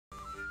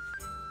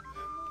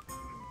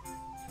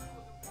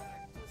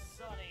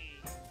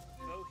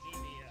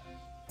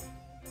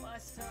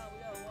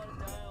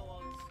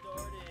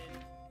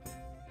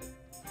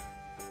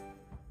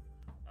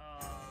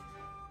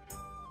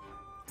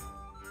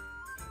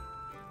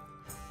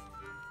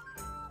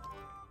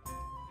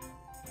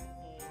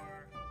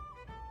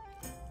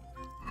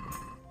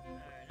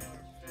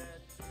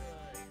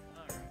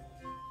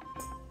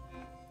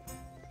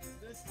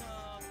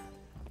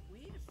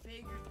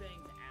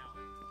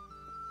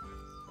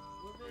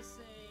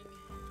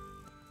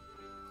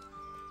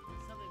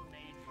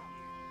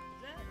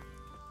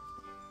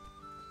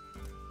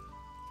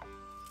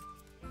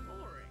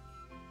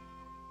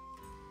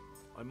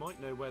I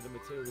might know where the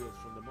materials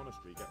from the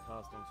monastery get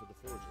passed on to the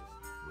forges.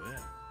 Where?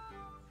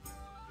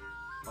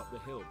 Up the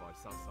hill by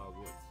Salsal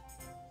Woods.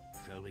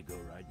 Shall we go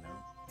right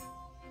now?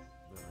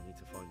 No, I need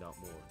to find out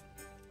more.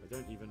 I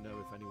don't even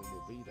know if anyone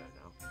will be there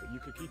now, but you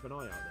could keep an eye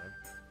out there,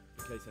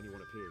 in case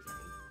anyone appears, I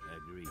mean.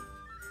 Agreed.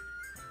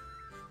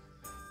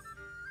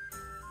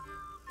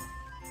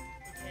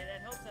 Okay,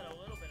 that helps out a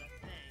little bit, I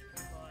think,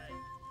 but I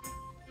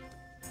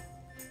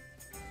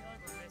feel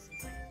like we're missing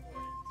something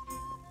important.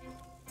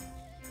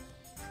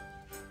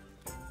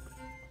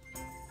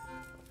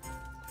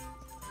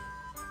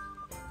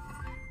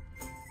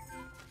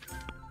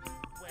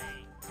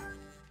 Wait.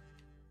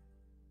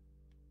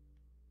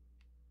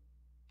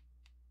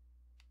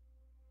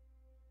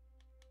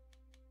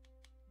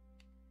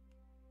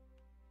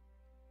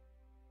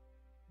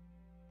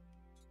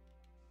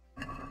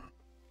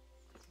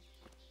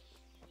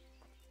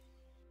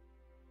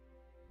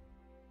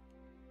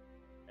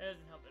 That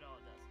doesn't help at all,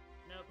 it does.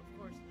 Nope, of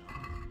course not.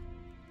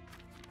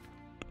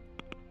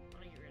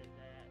 I'm gonna get rid of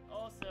that.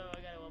 Also, I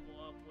gotta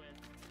level up with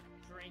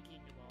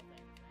drinking of all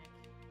things, I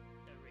think.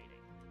 No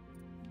reading.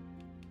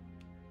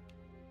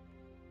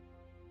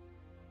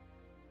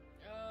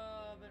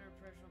 Better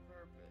professional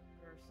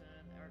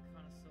person, or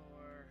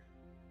connoisseur.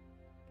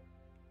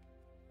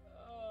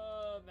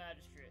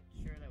 Magistrate.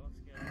 Sure, that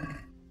looks good.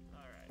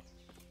 Alright.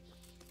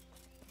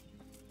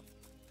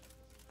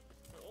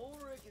 So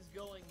Ulrich is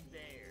going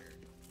there.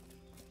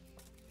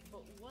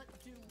 But what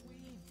do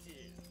we do?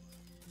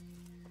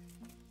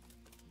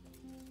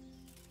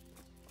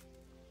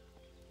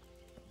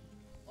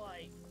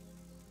 Like,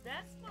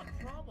 that's my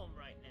problem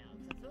right now,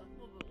 because I feel like I'm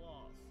a little bit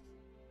lost.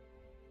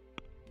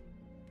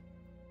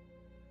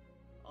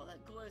 All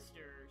that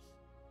glisters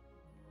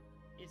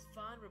is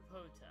find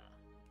Rapota.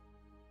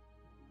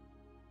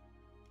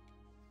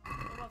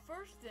 Well, my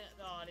first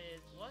thought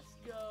is, let's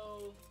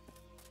go...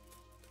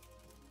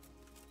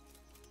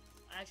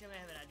 Actually, I may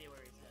have an idea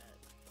where he's at.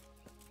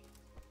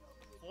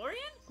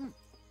 Florian?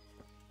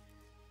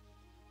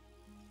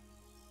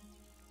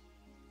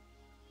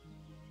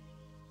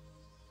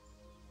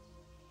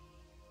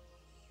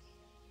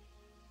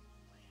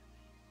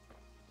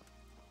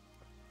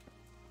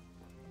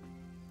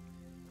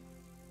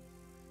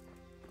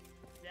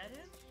 Is that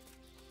him?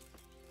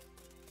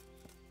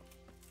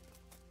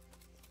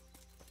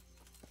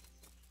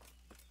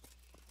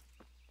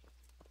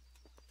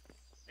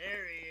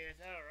 There he is,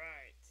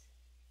 alright.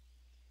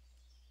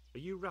 Are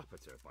you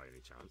Rapota by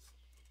any chance?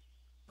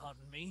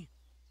 Pardon me?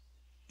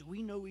 Do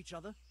we know each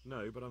other?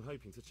 No, but I'm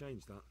hoping to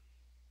change that.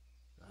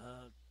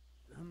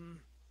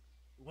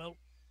 Well,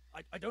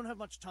 I don't have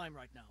much time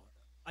right now.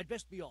 I'd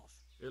best be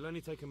off. It'll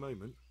only take a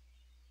moment.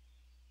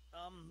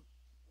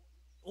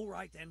 All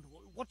right then.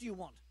 What do you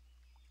want?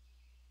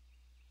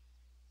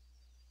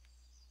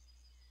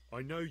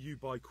 I know you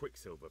buy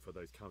Quicksilver for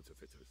those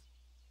counterfeiters.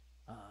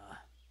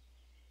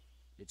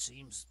 It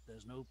seems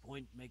there's no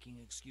point making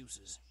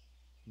excuses.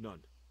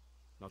 None.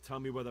 Now tell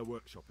me where their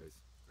workshop is.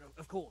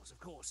 Of course, of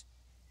course.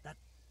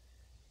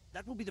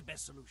 That will be the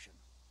best solution.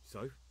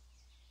 So?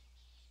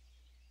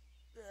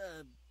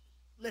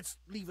 Let's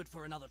leave it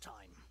for another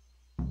time.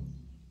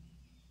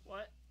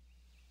 What?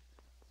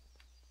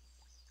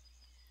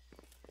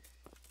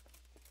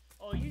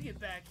 Oh, you get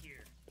back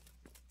here.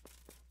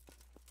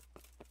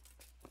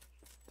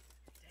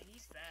 Dang,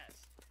 he's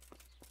fast.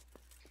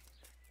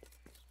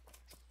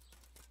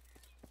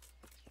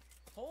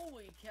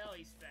 Holy cow,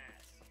 he's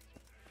fast.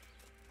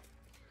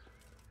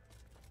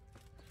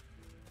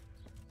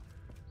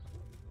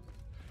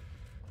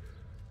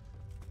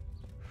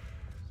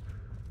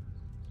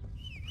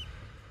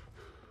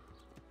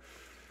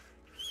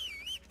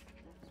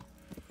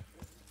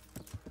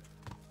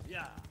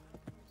 Yeah.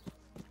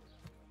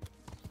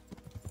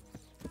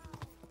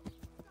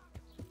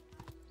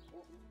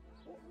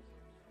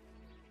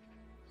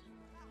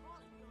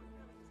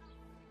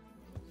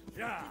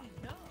 Yeah.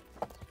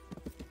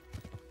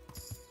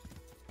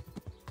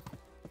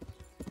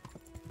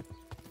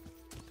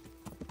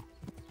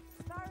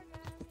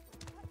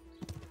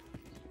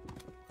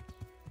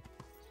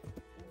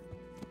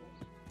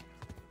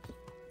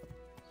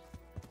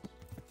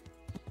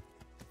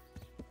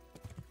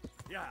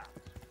 Yeah.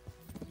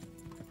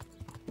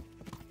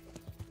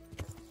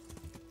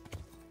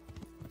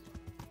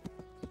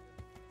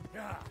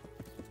 Yeah.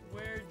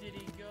 Where did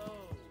he go?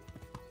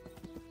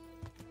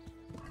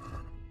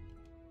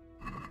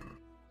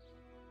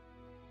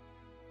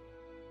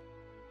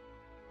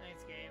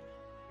 Thanks, game.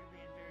 You're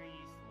being very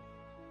useful.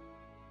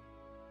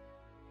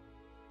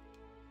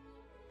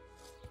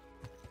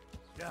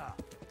 Yeah.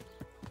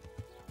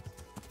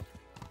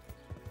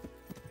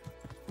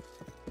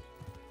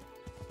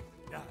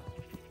 Yeah.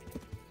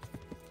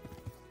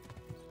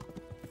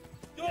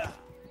 Yeah.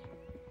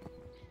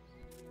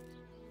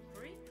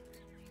 Free?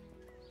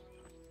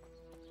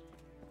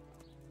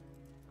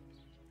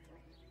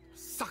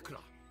 Sakura!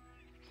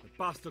 The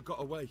bastard got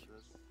away.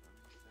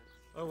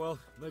 Oh well,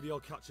 maybe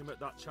I'll catch him at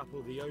that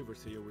chapel the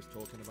overseer was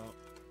talking about.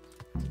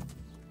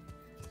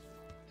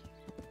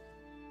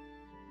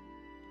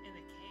 In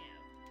the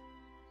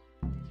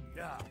camp.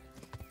 Yeah.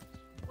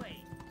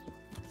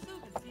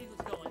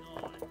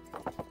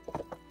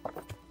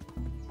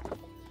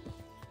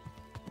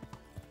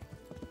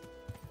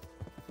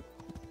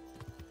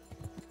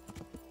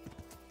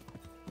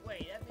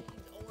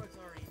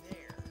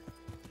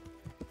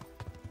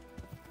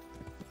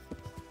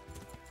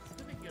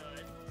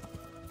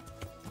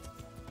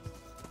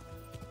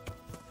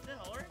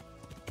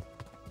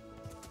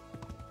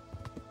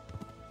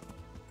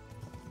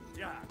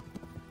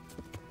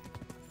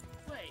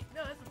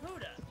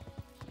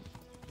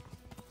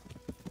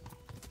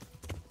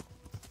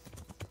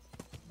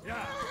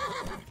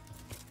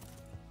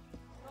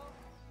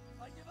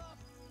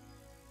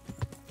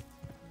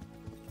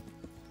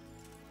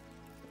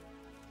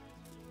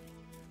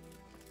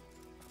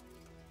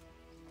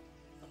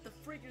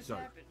 just So,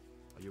 happened?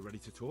 are you ready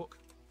to talk?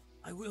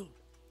 I will.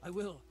 I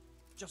will.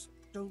 Just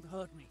don't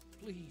hurt me,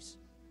 please.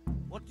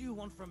 What do you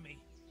want from me?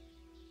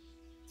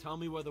 Tell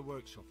me where the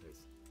workshop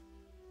is.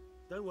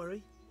 Don't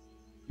worry.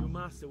 Your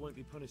master won't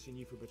be punishing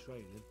you for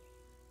betraying him.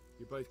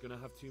 You're both gonna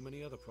have too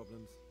many other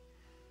problems.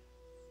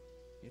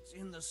 It's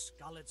in the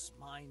Skullet's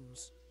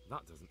mines.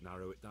 That doesn't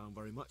narrow it down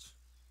very much.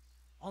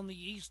 On the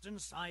eastern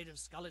side of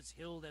Skullet's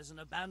Hill, there's an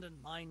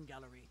abandoned mine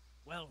gallery.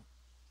 Well,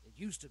 it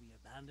used to be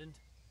abandoned.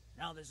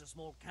 Now there's a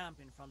small camp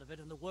in front of it,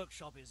 and the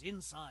workshop is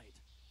inside.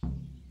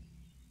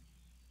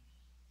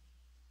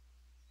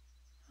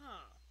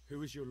 Huh.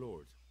 Who is your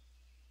lord?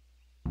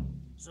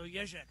 Sir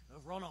Jezek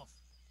of Ronov.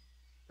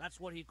 That's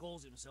what he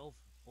calls himself,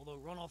 although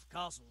Ronov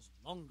Castle's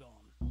long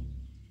gone.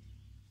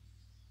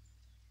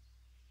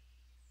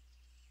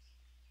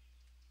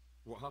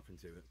 What happened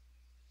to it?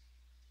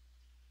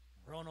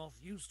 Ronov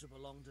used to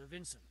belong to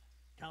Vincent,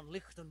 Count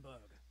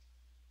Lichtenberg.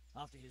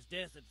 After his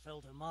death, it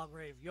fell to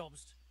Margrave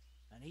Jobst,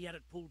 and he had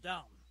it pulled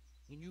down.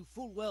 He knew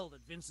full well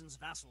that Vincent's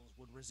vassals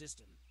would resist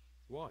him.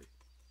 Why?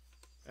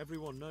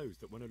 Everyone knows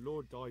that when a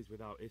lord dies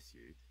without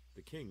issue,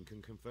 the king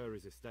can confer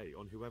his estate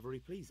on whoever he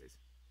pleases.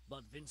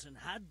 But Vincent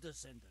had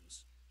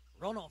descendants.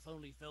 Ronov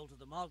only fell to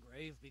the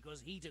Margrave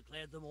because he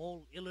declared them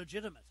all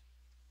illegitimate.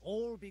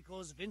 All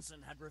because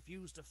Vincent had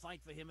refused to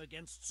fight for him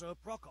against Sir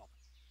Prokop.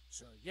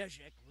 Sir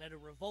Jezek led a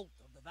revolt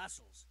of the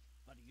vassals,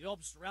 but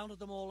Jobst rounded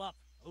them all up.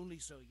 Only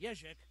Sir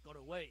Jezek got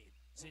away.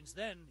 Since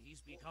then,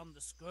 he's become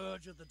the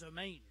scourge of the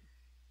domain.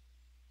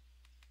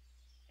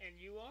 And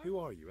you are? Who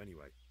are you,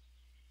 anyway?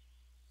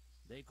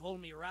 They call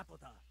me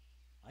Rapota.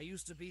 I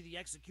used to be the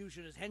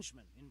executioner's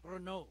henchman in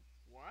Brno.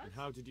 What? And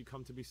how did you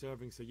come to be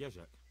serving Sir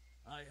Jezek?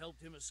 I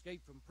helped him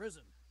escape from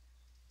prison.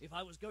 If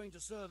I was going to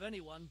serve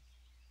anyone,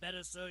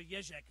 better Sir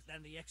Jezek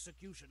than the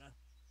executioner.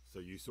 So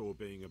you saw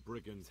being a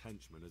brigand's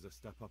henchman as a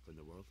step up in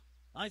the world?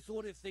 I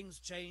thought if things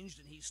changed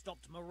and he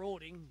stopped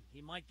marauding,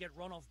 he might get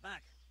Ronov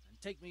back and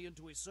take me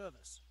into his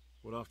service.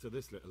 Well, after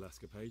this little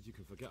escapade, you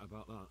can forget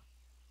about that.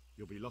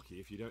 You'll be lucky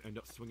if you don't end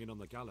up swinging on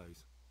the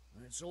gallows.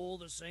 It's all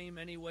the same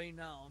anyway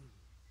now.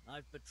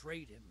 I've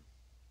betrayed him.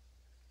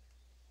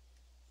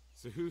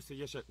 So who's Sir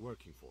Jezek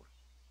working for?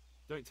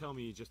 Don't tell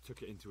me he just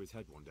took it into his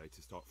head one day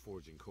to start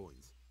forging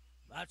coins.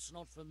 That's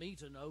not for me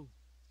to know.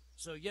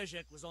 Sir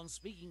Jezek was on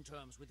speaking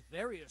terms with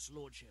various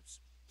lordships.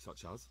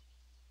 Such as?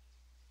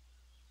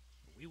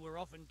 We were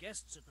often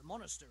guests at the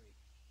monastery,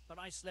 but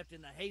I slept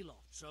in the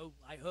hayloft, so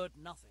I heard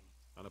nothing.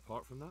 And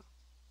apart from that?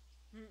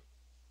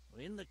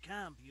 In the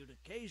camp, you'd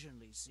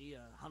occasionally see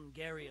a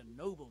Hungarian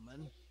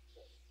nobleman,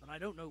 but I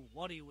don't know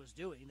what he was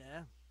doing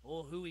there,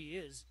 or who he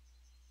is.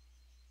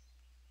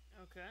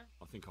 Okay.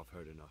 I think I've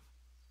heard enough.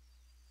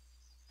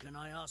 Can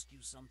I ask you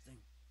something?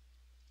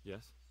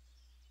 Yes?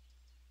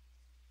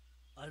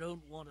 I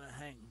don't want to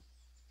hang.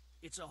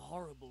 It's a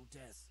horrible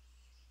death.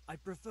 I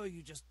prefer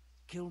you just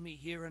kill me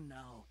here and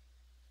now.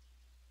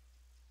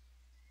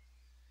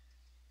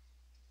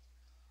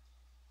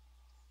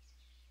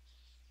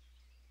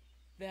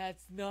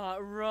 That's not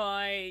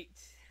right.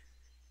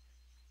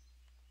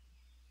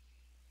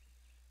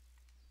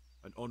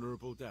 An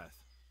honourable death?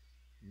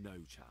 No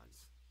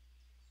chance.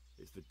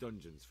 It's the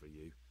dungeons for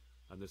you,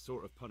 and the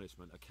sort of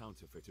punishment a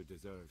counterfeiter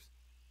deserves.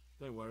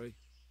 Don't worry.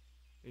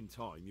 In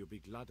time, you'll be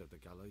glad of the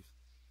gallows.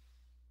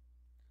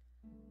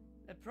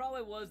 That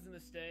probably was the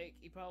mistake.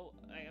 He probably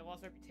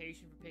lost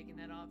reputation for picking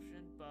that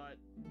option, but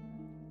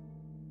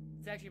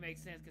it actually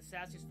makes sense because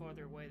Sassy's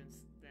farther away than.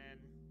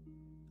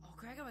 Oh,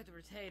 crap! I got back to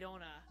Rapota,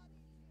 don't I?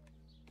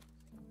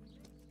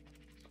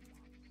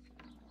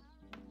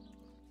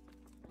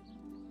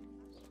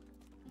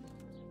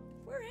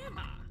 Where am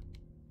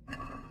I?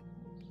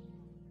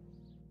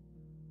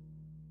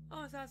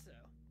 Oh, is that so?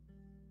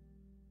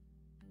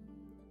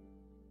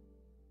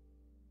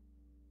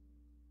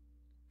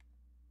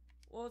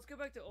 Well, let's go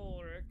back to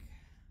Ulrich.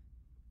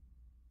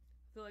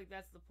 I feel like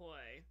that's the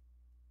play.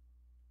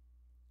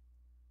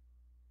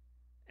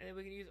 And then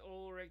we can use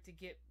Ulrich to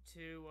get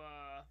to,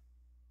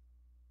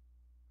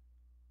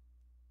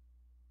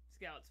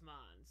 Scout's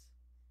Mines.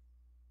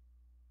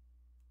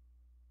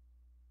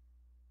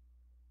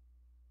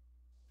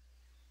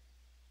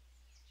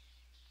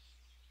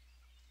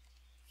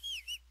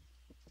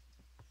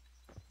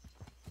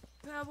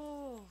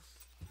 Pebbles!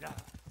 Yeah.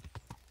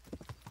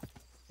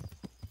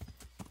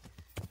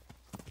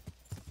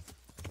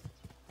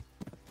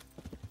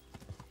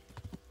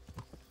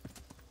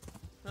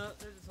 Oh,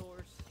 there's his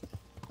horse.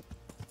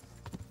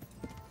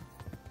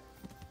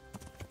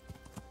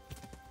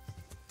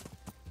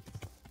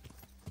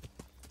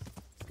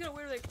 It's kind of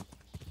weird, like,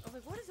 I was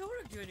like, what is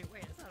Ulrich doing?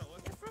 Wait, that's not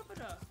Ulrich, that's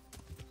Rapota.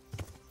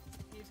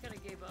 He just kind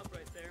of gave up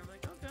right there. I'm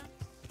like, okay.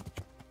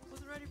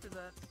 Wasn't ready for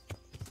that.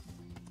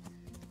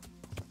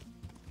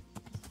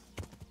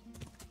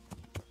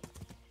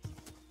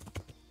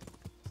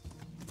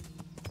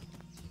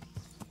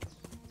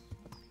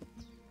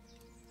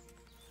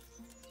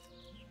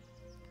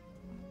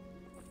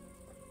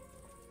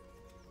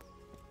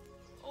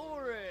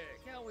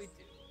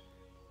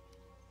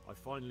 I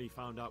finally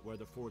found out where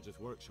the forger's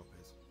workshop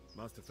is.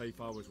 Master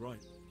Fayfar was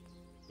right.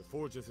 The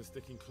forgers are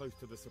sticking close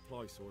to the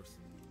supply source.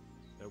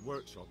 Their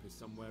workshop is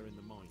somewhere in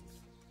the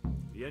mines.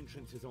 The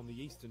entrance is on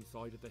the eastern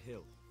side of the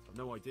hill. I've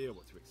no idea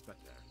what to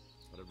expect there,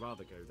 but I'd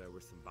rather go there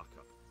with some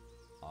backup.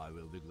 I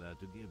will be glad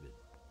to give it.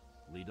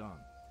 Lead on.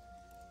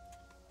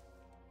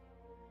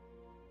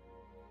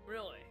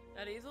 Really?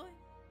 That easily?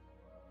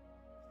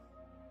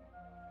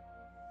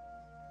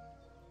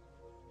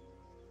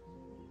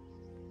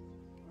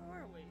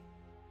 Where are we?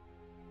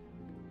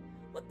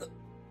 What the?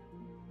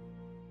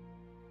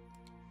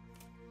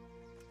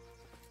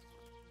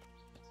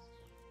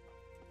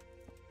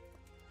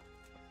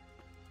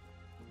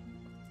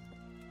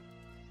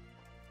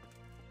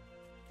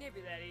 Can't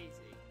be that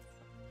easy.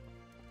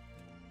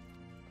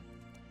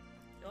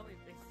 You want me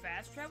to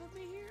fast travel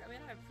with me here? I mean,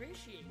 I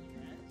appreciate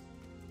that.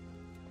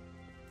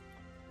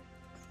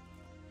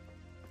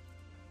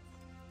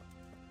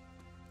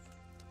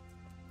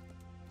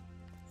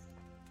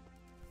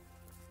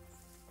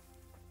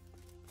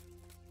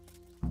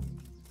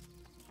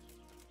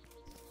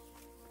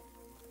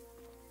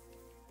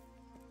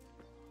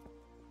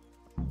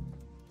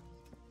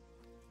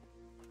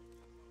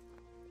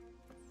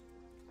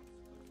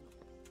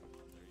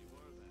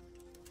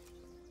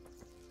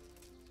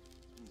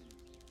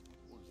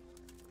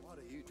 What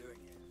are you doing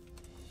here?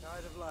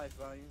 Tired of life,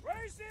 are you?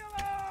 Raise the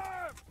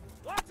alarm!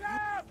 Watch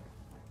out!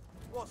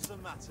 What's the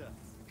matter?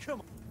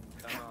 Come on.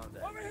 Come on,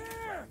 then. Over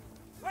here!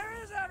 Where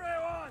is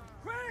everyone?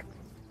 Quick!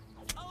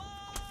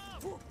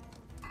 Alarm!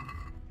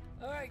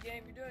 Alright,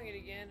 game, you're doing it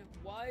again.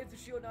 Why is the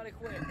shield not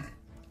equipped?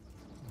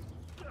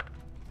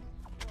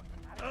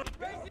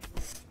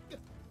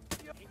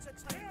 It's a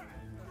tank.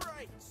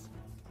 Great.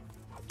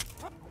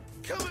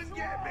 Come and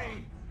get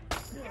me!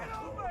 Get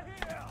over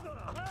here!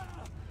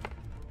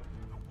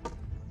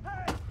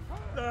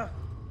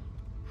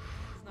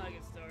 It's not a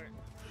good start.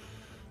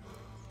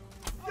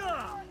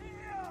 Over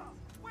here!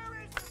 Where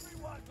is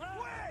everyone?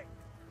 Quick!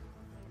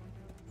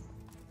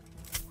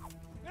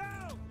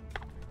 Now!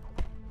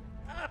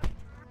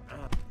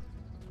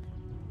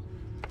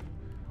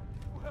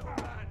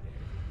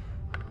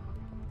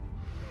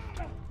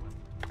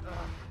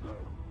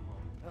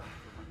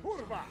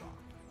 Kurwa!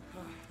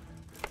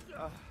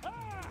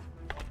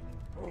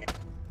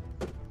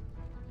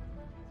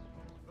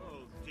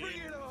 Bring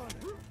it on!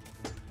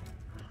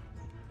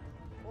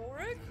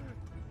 Ulrich?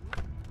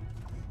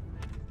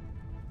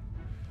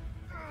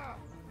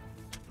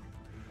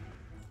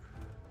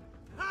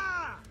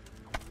 Ha!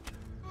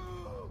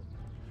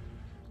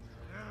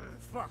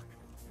 Fuck!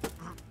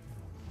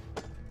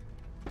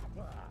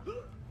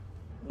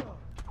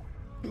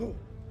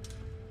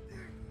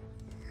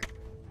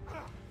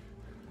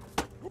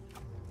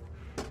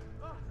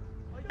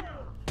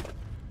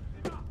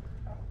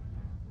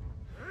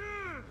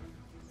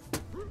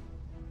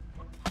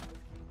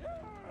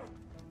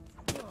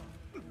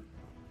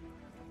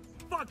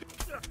 Fuck!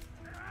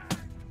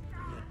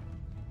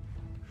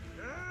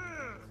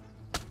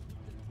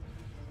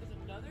 There's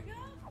another guy?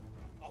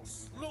 I'll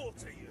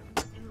slaughter you!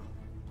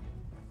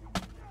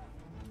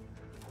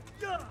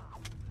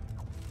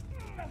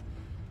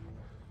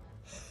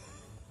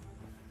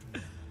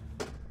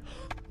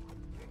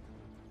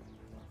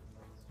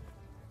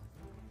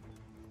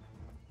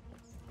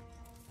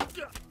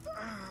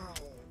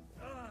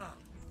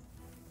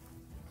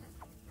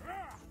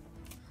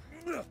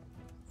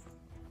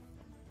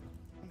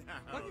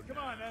 Come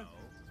on, man.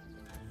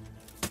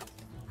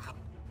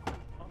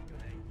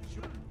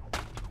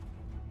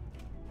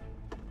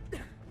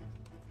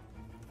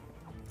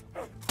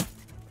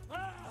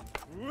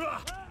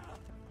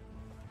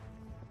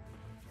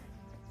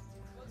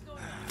 What's going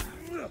on?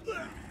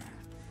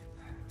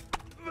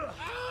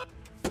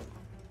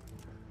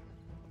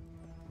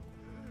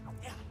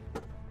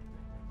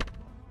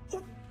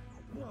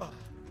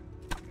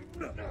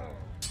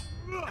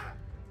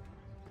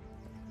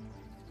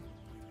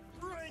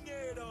 Bring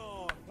it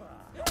on!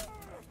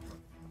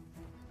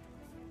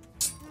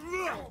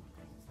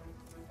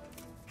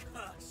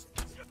 Curse! I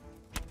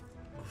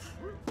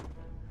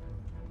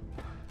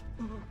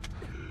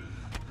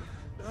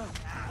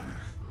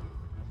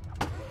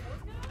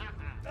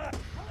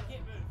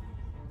can't move.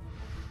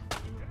 I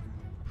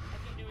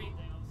can't do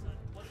anything all of a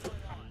sudden. What's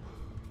going on?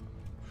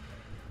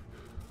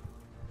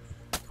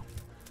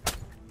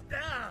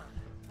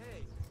 Hey!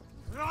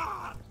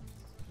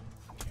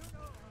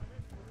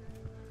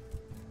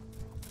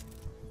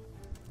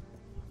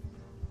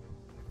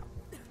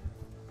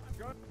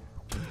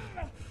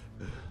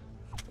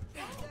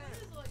 It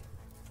is like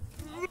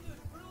I'm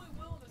doing really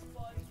well in this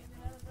fight, and then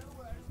out of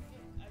nowhere,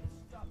 I just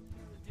stopped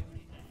being able to do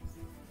anything.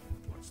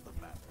 What's the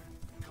matter?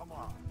 Come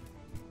on.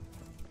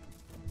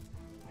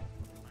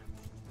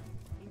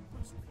 He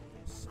must be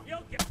here somewhere.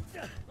 You'll get.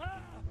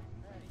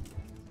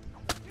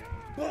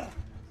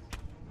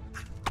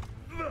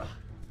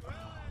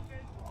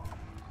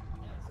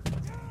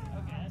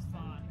 Okay, that's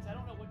fine. 'Cause I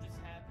don't know what just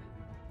happened.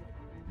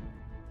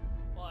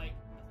 Like,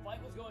 the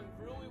fight was going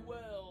really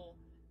well,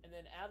 and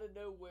then out of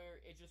nowhere,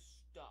 it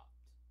just stopped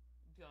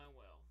going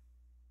well.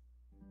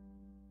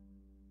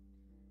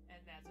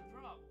 And that's a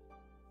problem.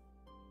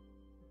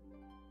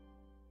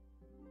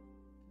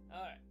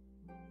 Alright.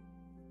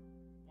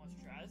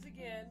 Let's try this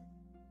again.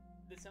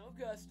 This time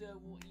Augusta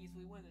will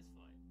easily win this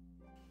fight.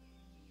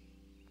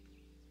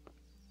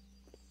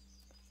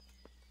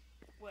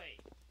 Wait.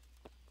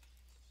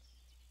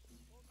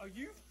 Are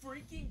you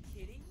freaking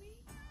kidding me?